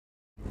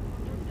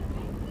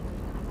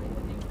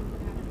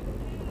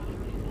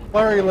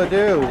Larry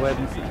LaDue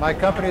with my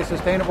company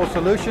Sustainable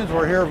Solutions.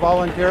 We're here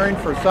volunteering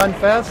for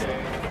Sunfest,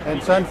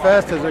 and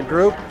Sunfest is a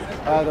group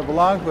that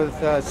belongs with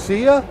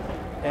SEIA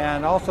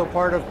and also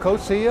part of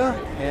COSEIA,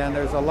 and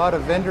there's a lot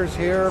of vendors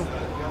here,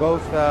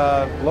 both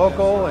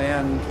local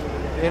and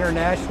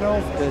international,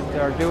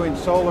 that are doing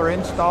solar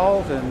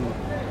installs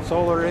and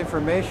solar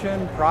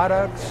information,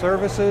 products,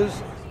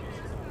 services.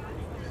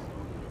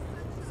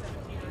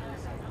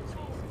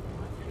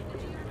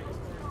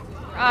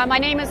 My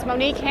name is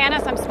Monique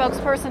Hannis. I'm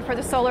spokesperson for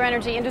the Solar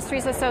Energy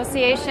Industries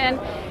Association,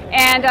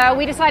 and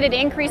we decided to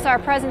increase our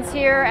presence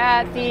here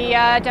at the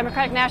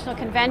Democratic National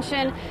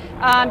Convention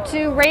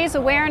to raise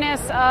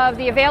awareness of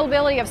the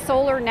availability of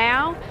solar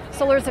now.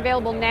 Solar is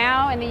available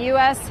now, and the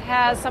U.S.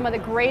 has some of the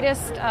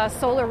greatest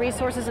solar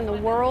resources in the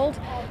world,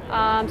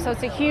 so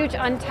it's a huge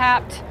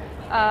untapped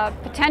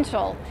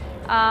potential.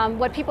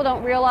 What people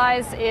don't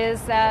realize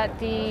is that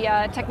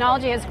the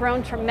technology has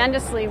grown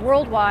tremendously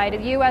worldwide.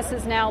 The U.S.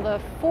 is now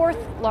the fourth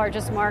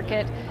largest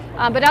market,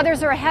 but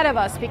others are ahead of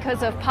us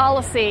because of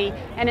policy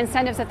and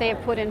incentives that they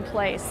have put in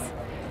place.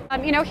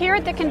 Here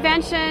at the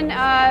convention,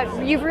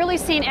 you've really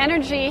seen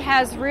energy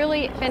has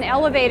really been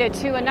elevated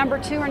to a number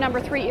 2 or number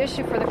 3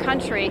 issue for the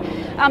country.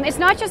 It's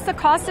not just the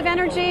cost of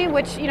energy,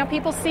 which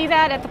people see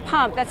that at the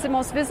pump. That's the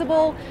most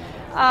visible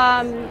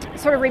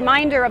sort of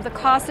reminder of the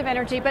cost of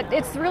energy, but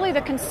it's really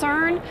the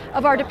concern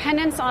of our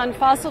dependence on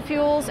fossil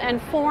fuels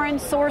and foreign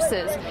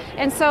sources.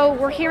 And so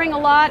we're hearing a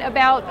lot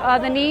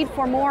about the need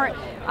for more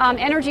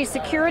energy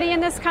security in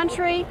this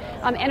country,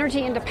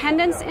 energy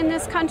independence in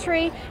this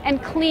country,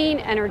 and clean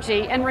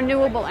energy and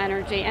renewable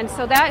energy. And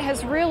so that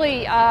has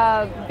really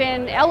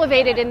been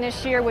elevated in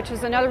this year, which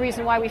is another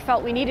reason why we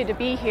felt we needed to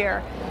be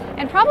here.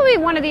 And probably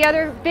one of the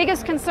other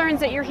biggest concerns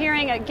that you're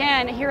hearing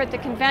again here at the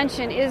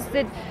convention is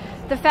that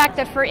the fact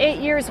that for 8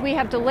 years we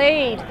have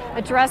delayed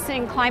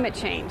addressing climate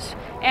change.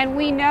 And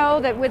we know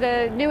that with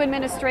a new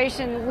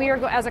administration,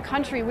 as a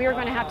country, we are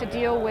going to have to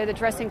deal with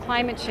addressing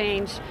climate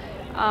change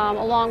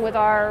along with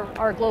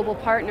our global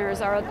partners,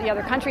 the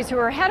other countries who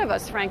are ahead of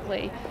us,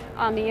 frankly,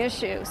 on the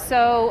issue.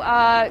 So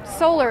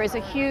solar is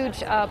a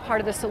huge part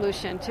of the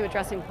solution to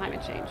addressing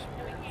climate change.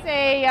 It's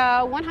a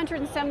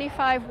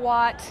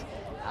 175-watt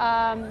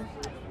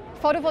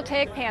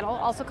photovoltaic panel,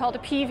 also called a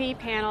PV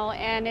panel,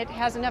 and it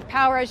has enough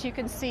power, as you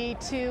can see,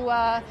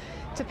 to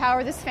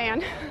power this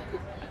fan.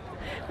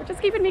 We're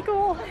just keeping me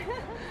cool.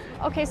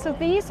 Okay, so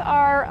these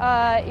are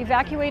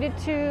evacuated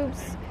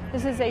tubes.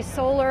 This is a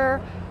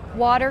solar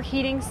water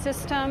heating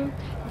system.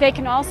 They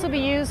can also be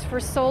used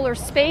for solar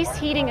space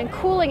heating and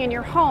cooling in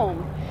your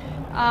home.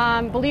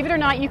 Believe it or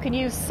not, you can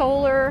use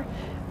solar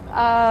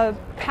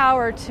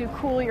power to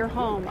cool your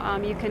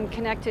home. You can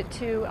connect it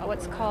to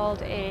what's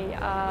called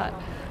a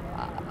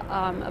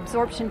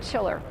absorption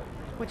chiller,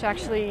 which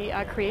actually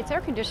creates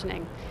air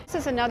conditioning. This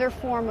is another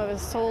form of a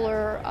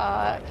solar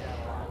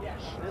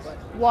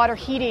water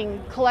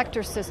heating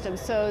collector system.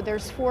 So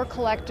there's 4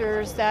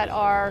 collectors that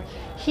are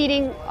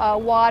heating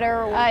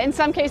water. In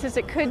some cases,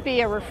 it could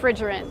be a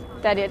refrigerant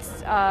that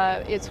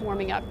it's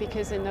warming up,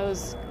 because in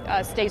those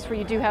states where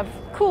you do have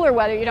cooler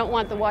weather, you don't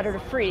want the water to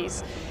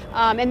freeze.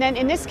 And then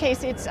in this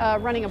case, it's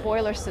running a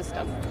boiler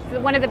system.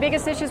 One of the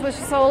biggest issues with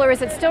solar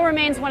is it still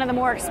remains one of the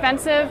more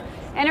expensive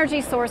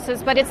energy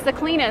sources, but it's the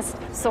cleanest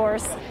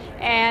source.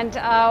 And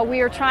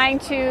we are trying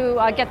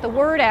to get the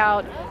word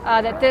out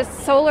that this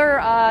solar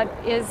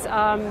is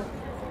an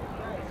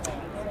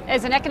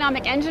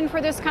economic engine for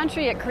this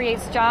country. It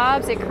creates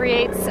jobs. It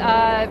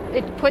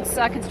puts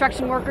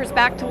construction workers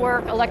back to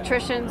work,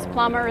 electricians,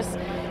 plumbers.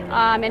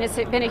 And it's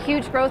been a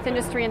huge growth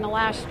industry in the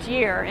last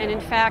year. And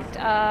in fact,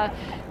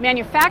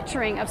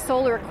 manufacturing of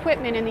solar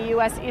equipment in the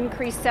U.S.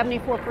 increased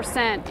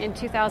 74% in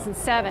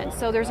 2007.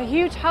 So there's a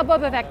huge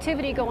hubbub of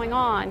activity going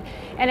on.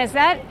 And as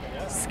that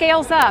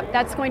scales up,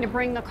 that's going to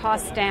bring the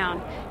costs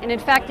down. And in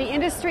fact, the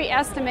industry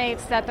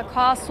estimates that the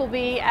costs will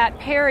be at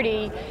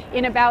parity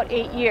in about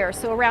 8 years,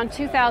 so around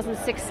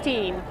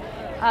 2016.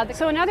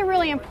 So another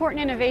really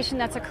important innovation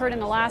that's occurred in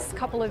the last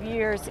couple of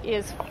years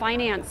is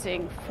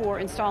financing for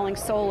installing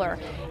solar.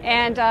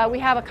 And we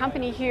have a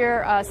company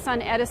here,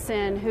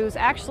 SunEdison, who's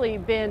actually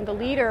been the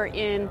leader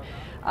in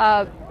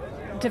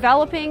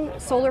developing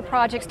solar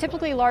projects,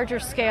 typically larger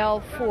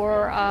scale,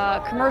 for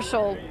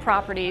commercial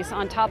properties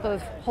on top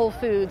of Whole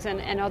Foods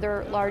and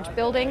other large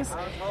buildings.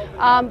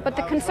 But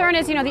the concern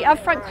is, the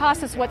upfront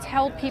cost is what's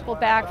held people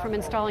back from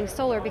installing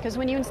solar, because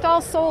when you install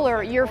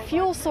solar, your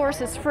fuel source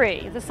is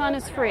free, the sun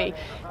is free,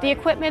 the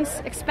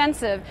equipment's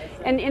expensive,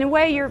 and in a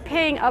way you're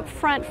paying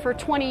upfront for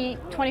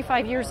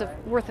 25 years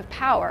worth of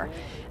power.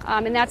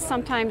 And that's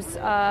sometimes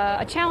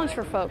a challenge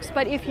for folks.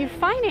 But if you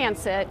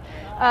finance it,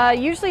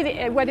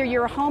 usually whether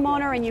you're a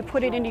homeowner and you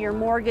put it into your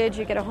mortgage,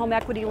 you get a home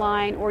equity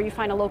line, or you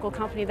find a local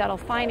company that'll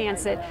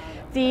finance it,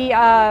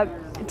 the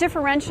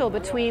differential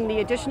between the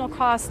additional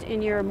cost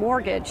in your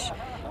mortgage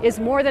is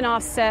more than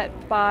offset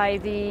by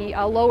the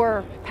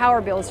lower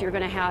power bills you're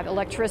going to have,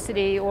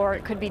 electricity, or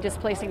it could be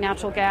displacing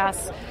natural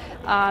gas.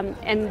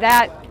 And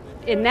that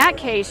in that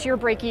case, you're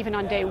break even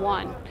on day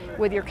one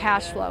with your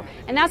cash flow.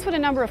 And that's what a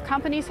number of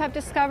companies have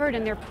discovered,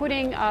 and they're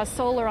putting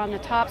solar on the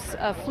tops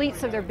of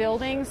fleets of their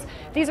buildings.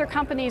 These are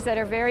companies that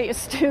are very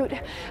astute.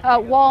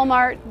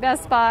 Walmart,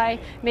 Best Buy,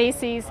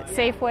 Macy's,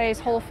 Safeways,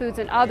 Whole Foods,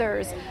 and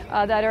others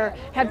that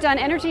have done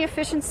energy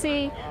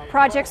efficiency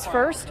projects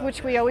first,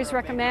 which we always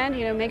recommend.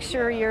 Make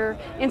sure you're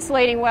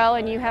insulating well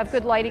and you have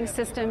good lighting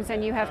systems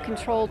and you have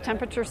controlled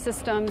temperature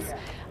systems,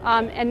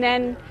 and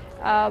then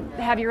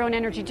have your own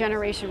energy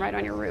generation right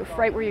on your roof,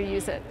 right where you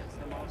use it.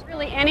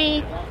 Really,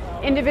 any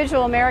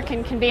individual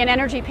American can be an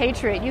energy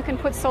patriot. You can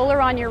put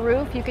solar on your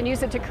roof, you can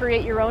use it to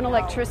create your own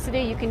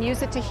electricity, you can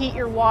use it to heat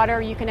your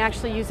water, you can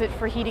actually use it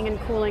for heating and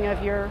cooling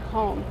of your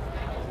home.